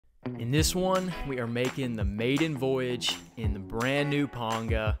In this one, we are making the maiden voyage in the brand new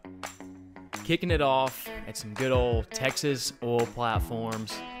Ponga, kicking it off at some good old Texas oil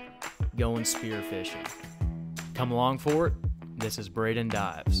platforms, going spearfishing. Come along for it. This is Braden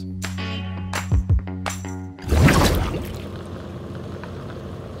Dives.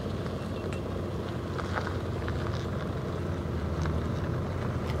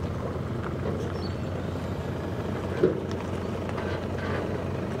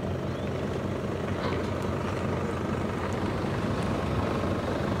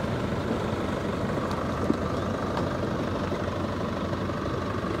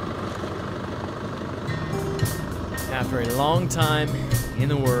 After a long time in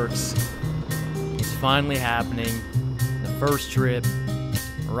the works, it's finally happening. The first trip,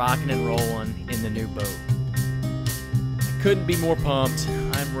 rocking and rolling in the new boat. I couldn't be more pumped.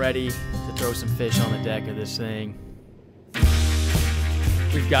 I'm ready to throw some fish on the deck of this thing.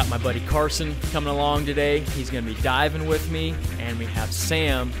 We've got my buddy Carson coming along today. He's going to be diving with me, and we have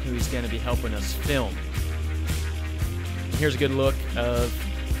Sam, who's going to be helping us film. And here's a good look of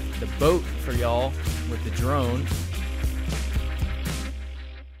the boat for y'all with the drone.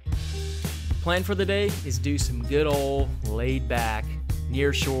 Plan for the day is do some good old laid back,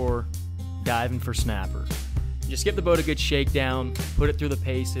 near shore diving for snapper. Just give the boat a good shakedown, put it through the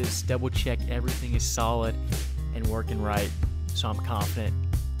paces, double check everything is solid and working right, so I'm confident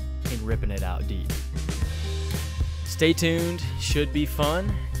in ripping it out deep. Stay tuned, should be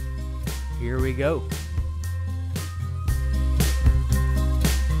fun. Here we go.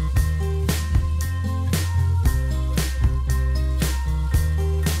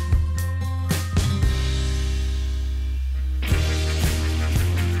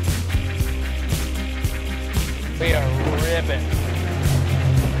 We are ripping.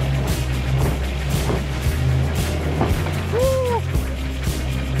 Woo!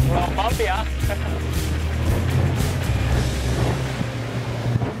 We're all bumpy, huh?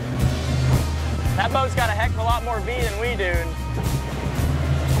 That boat's got a heck of a lot more V than we do. And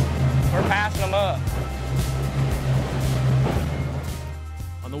we're passing them up.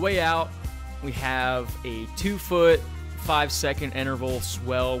 On the way out, we have a 2-foot, 5-second interval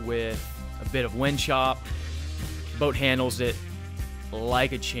swell with a bit of wind chop. Boat handles it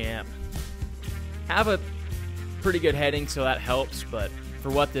like a champ. Have a pretty good heading, so that helps, but for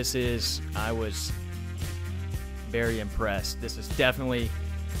what this is, I was very impressed. This is definitely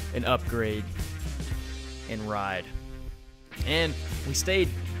an upgrade in ride. And we stayed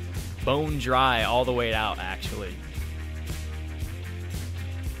bone dry all the way out, actually.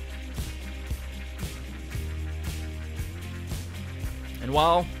 And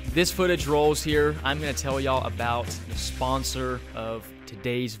while this footage rolls here, I'm going to tell y'all about the sponsor of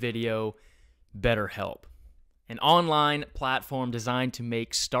today's video, BetterHelp, an online platform designed to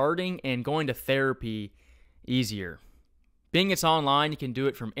make starting and going to therapy easier. Being it's online, you can do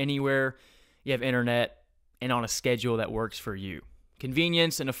it from anywhere, you have internet, and on a schedule that works for you.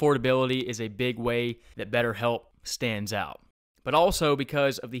 Convenience and affordability is a big way that BetterHelp stands out, but also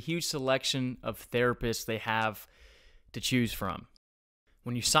because of the huge selection of therapists they have to choose from.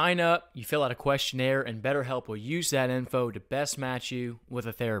 When you sign up, you fill out a questionnaire, and BetterHelp will use that info to best match you with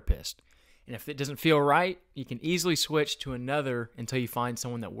a therapist. And if it doesn't feel right, you can easily switch to another until you find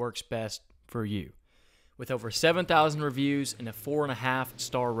someone that works best for you. With over 7,000 reviews and a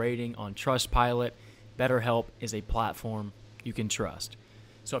 4.5-star rating on Trustpilot, BetterHelp is a platform you can trust.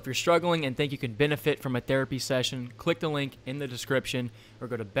 So if you're struggling and think you can benefit from a therapy session, click the link in the description or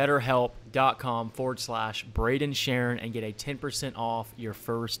go to betterhelp.com/bradensherron and get a 10% off your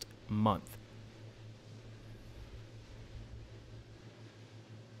first month.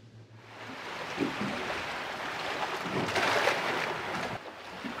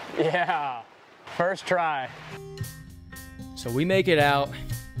 Yeah, first try. So we make it out.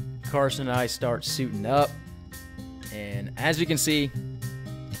 Carson and I start suiting up. And as you can see,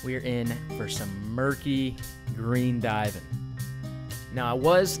 we're in for some murky green diving. Now, I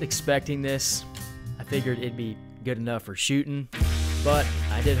was expecting this. I figured it'd be good enough for shooting, but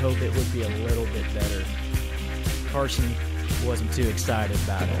I did hope it would be a little bit better. Carson wasn't too excited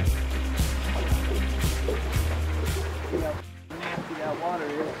about it. See how nasty that water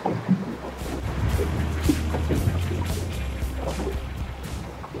is.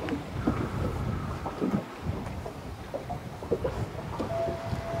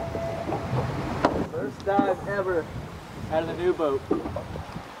 First dive ever out of the new boat. There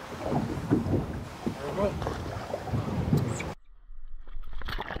we go.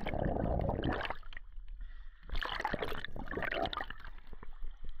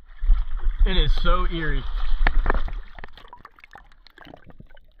 It is so eerie.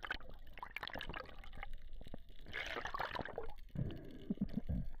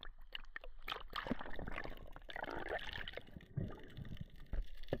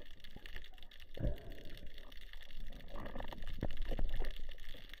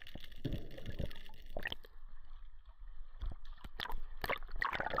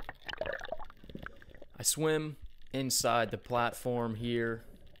 I swim inside the platform here,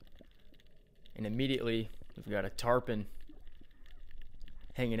 and immediately we've got a tarpon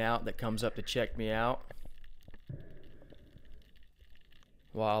hanging out that comes up to check me out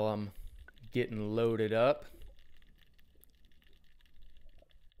while I'm getting loaded up.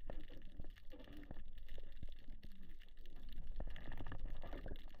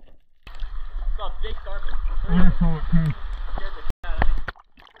 Saw a big tarpon.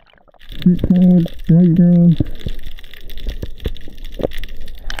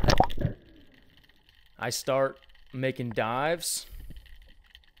 I start making dives.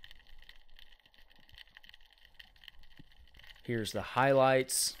 Here's the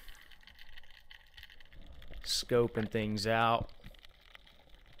highlights. Scoping things out.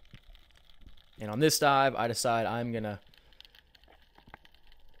 And on this dive, I decide I'm gonna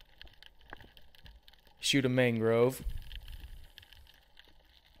shoot a mangrove.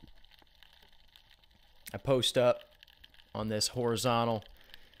 I post up on this horizontal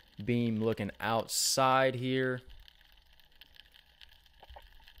beam looking outside here.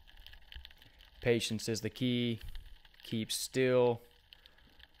 Patience is the key. Keep still.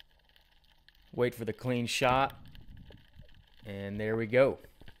 Wait for the clean shot. And there we go.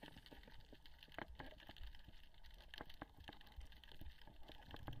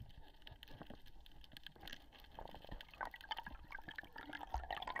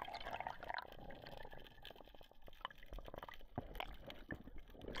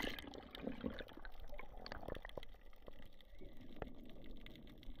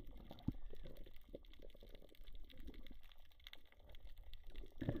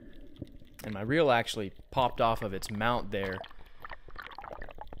 And my reel actually popped off of its mount there.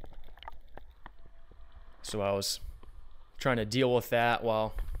 So I was trying to deal with that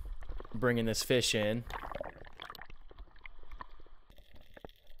while bringing this fish in.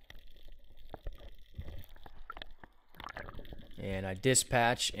 And I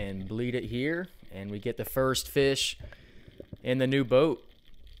dispatch and bleed it here, and we get the first fish in the new boat.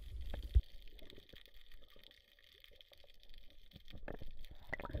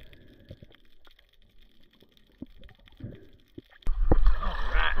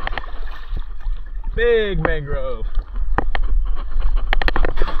 Big mangrove.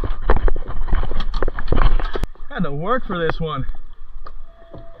 Had to work for this one.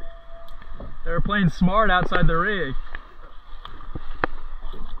 They were playing smart outside the rig.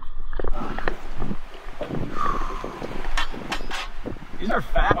 These are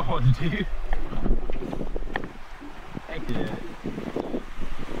fat ones, dude. Heck yeah.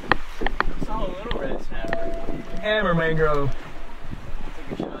 I saw a little red snapper. Hammer mangrove.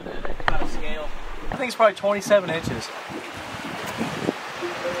 Took a shot at it. About a scale. I think it's probably 27 inches.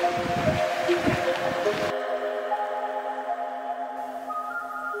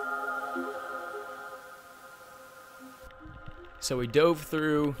 So we dove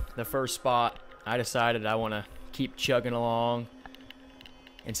through the first spot. I decided I want to keep chugging along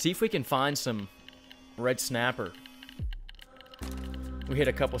and see if we can find some red snapper. We hit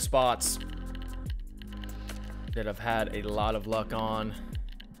a couple spots that I've had a lot of luck on.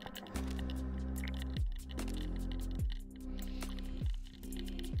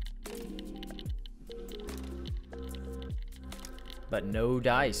 But no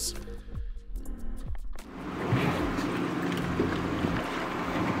dice.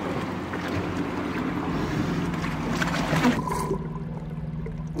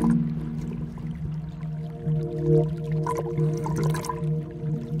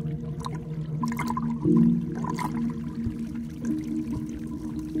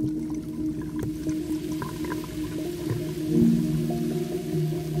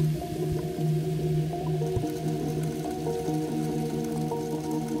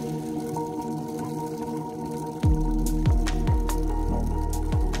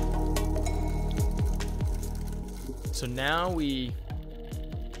 So now we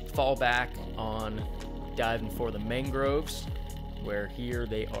fall back on diving for the mangroves, where here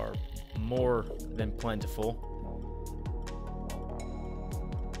they are more than plentiful.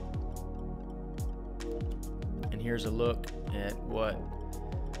 And here's a look at what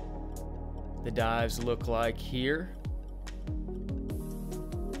the dives look like here.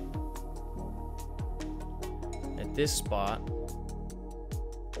 At this spot,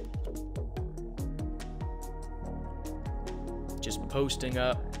 just posting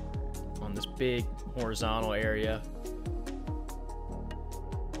up on this big horizontal area.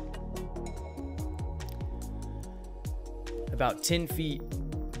 About 10 feet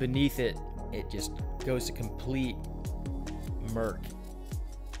beneath it, it just goes to complete murk.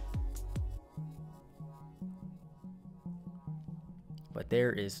 But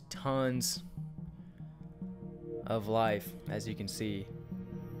there is tons of life, as you can see.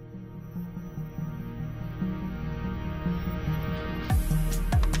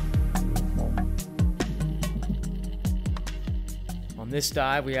 On this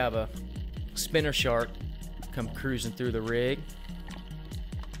dive, we have a spinner shark come cruising through the rig.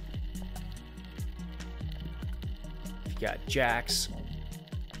 You got jacks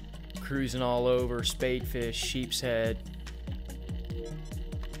cruising all over, spadefish, sheep's head,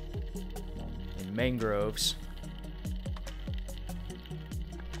 and mangroves.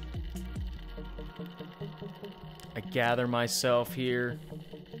 I gather myself here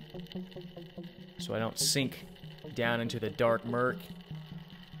so I don't sink down into the dark murk.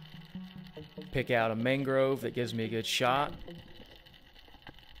 Pick out a mangrove that gives me a good shot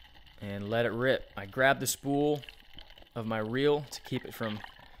and let it rip. I grab the spool of my reel to keep it from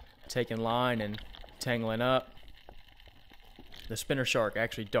taking line and tangling up. The spinner shark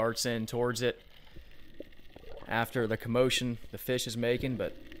actually darts in towards it after the commotion the fish is making,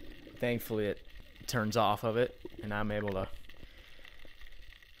 but thankfully it turns off of it and I'm able to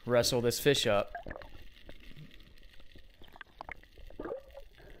wrestle this fish up.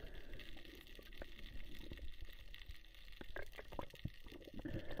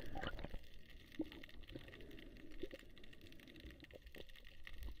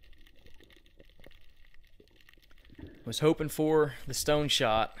 Was hoping for the stone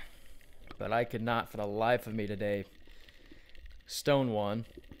shot, but I could not for the life of me today stone one.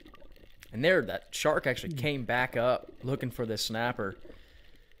 And there, that shark actually came back up looking for this snapper.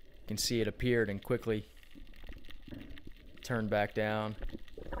 You can see it appeared and quickly turned back down.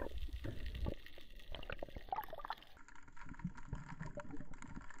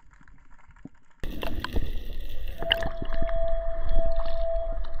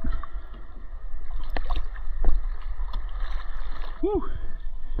 Whew.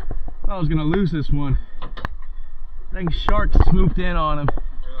 I was gonna lose this one. I think shark swooped in on him.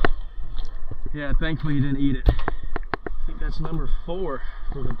 Yeah, thankfully he didn't eat it. I think that's number 4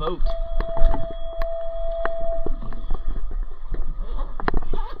 for the boat.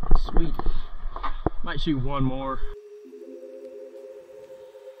 Sweet. Might shoot one more.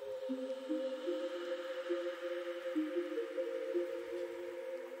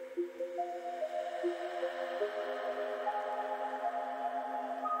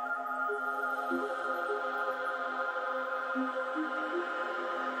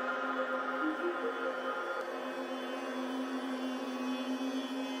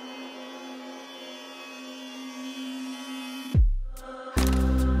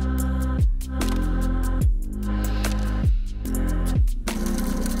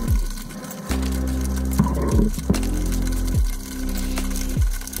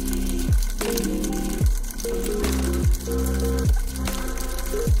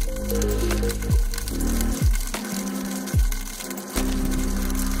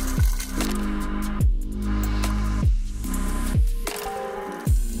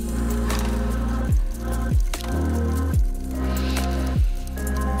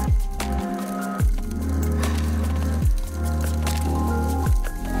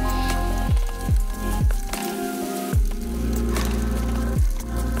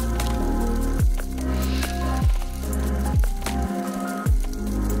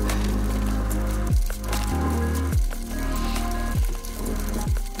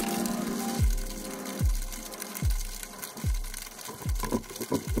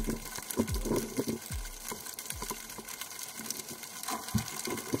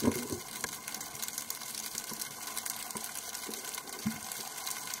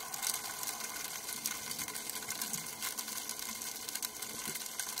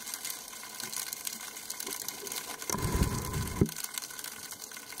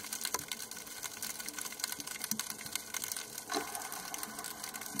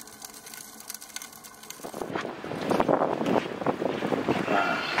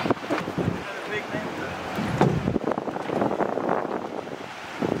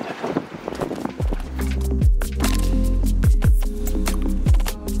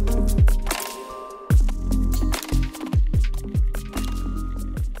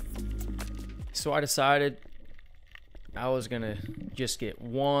 So I decided I was gonna just get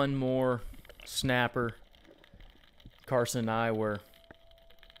one more snapper. Carson and I were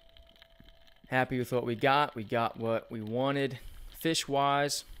happy with what we got. We got what we wanted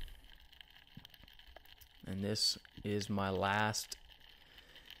fish-wise. And this is my last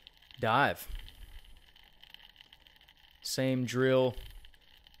dive. Same drill,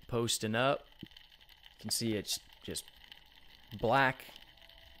 posting up. You can see it's just black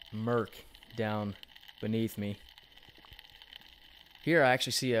murk down beneath me. Here I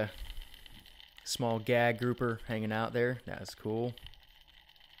actually see a Small gag grouper hanging out there. That's cool.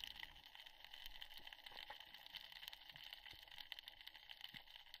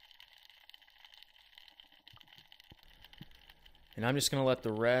 And I'm just going to let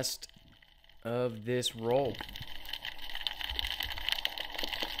the rest of this roll.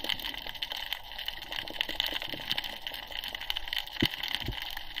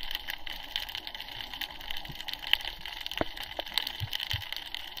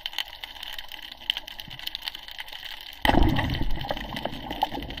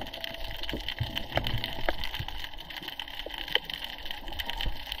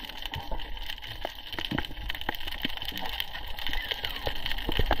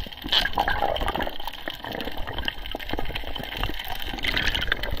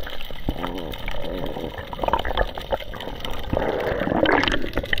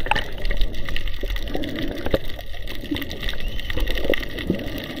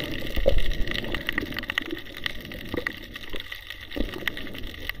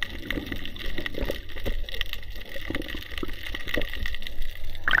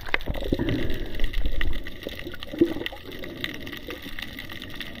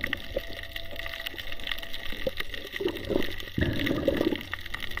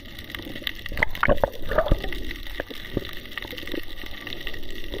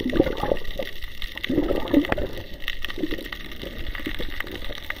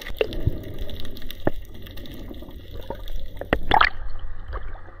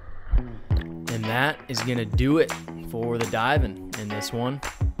 And that is gonna do it for the diving in this one.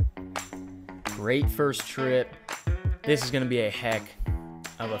 Great first trip. This is gonna be a heck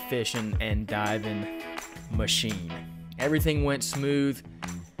of a fishing and diving machine. Everything went smooth.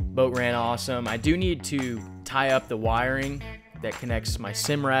 Boat ran awesome. I do need to tie up the wiring that connects my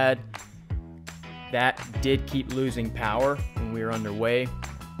Simrad. That did keep losing power when we were underway.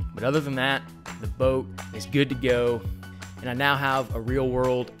 But other than that, the boat is good to go. And I now have a real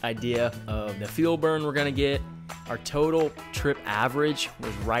world idea of the fuel burn we're gonna get. Our total trip average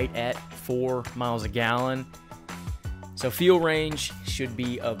was right at 4 miles a gallon. So fuel range should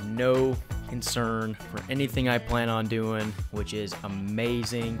be of no concern for anything I plan on doing, which is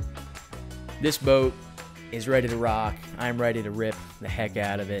amazing. This boat is ready to rock. I'm ready to rip the heck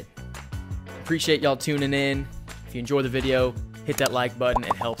out of it. Appreciate y'all tuning in. If you enjoy the video, hit that like button.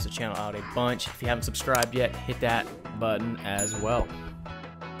 It helps the channel out a bunch. If you haven't subscribed yet, hit that button as well.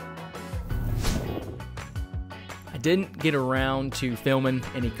 I didn't get around to filming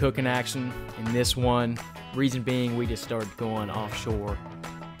any cooking action in this one. Reason being, we just started going offshore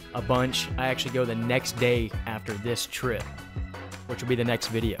a bunch. I actually go the next day after this trip, which will be the next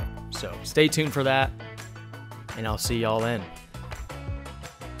video. So stay tuned for that, and I'll see y'all then.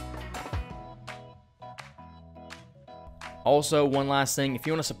 Also, one last thing, if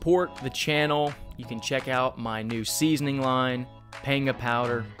you want to support the channel, you can check out my new seasoning line, Panga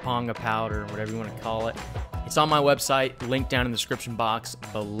powder, Ponga powder, whatever you want to call it. It's on my website, linked down in the description box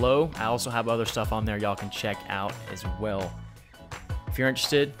below. I also have other stuff on there y'all can check out as well. If you're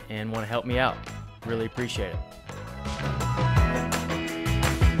interested and want to help me out, really appreciate it.